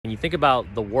When you think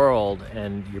about the world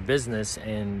and your business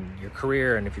and your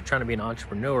career, and if you're trying to be an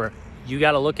entrepreneur, you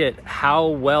got to look at how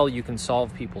well you can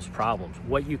solve people's problems,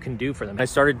 what you can do for them. I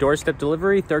started doorstep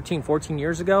delivery 13, 14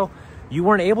 years ago. You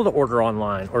weren't able to order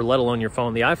online, or let alone your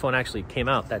phone. The iPhone actually came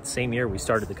out that same year we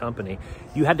started the company.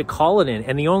 You had to call it in,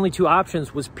 and the only two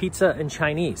options was pizza and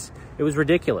Chinese. It was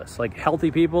ridiculous. Like healthy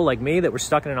people like me that were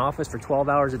stuck in an office for 12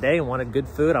 hours a day and wanted good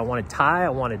food. I wanted Thai, I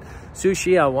wanted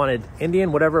sushi, I wanted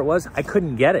Indian, whatever it was. I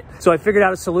couldn't get it. So I figured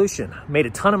out a solution. Made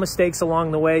a ton of mistakes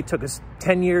along the way. Took us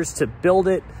 10 years to build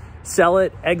it, sell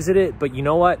it, exit it. But you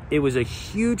know what? It was a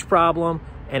huge problem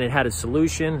and it had a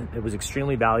solution. It was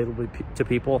extremely valuable to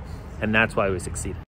people. And that's why we succeeded.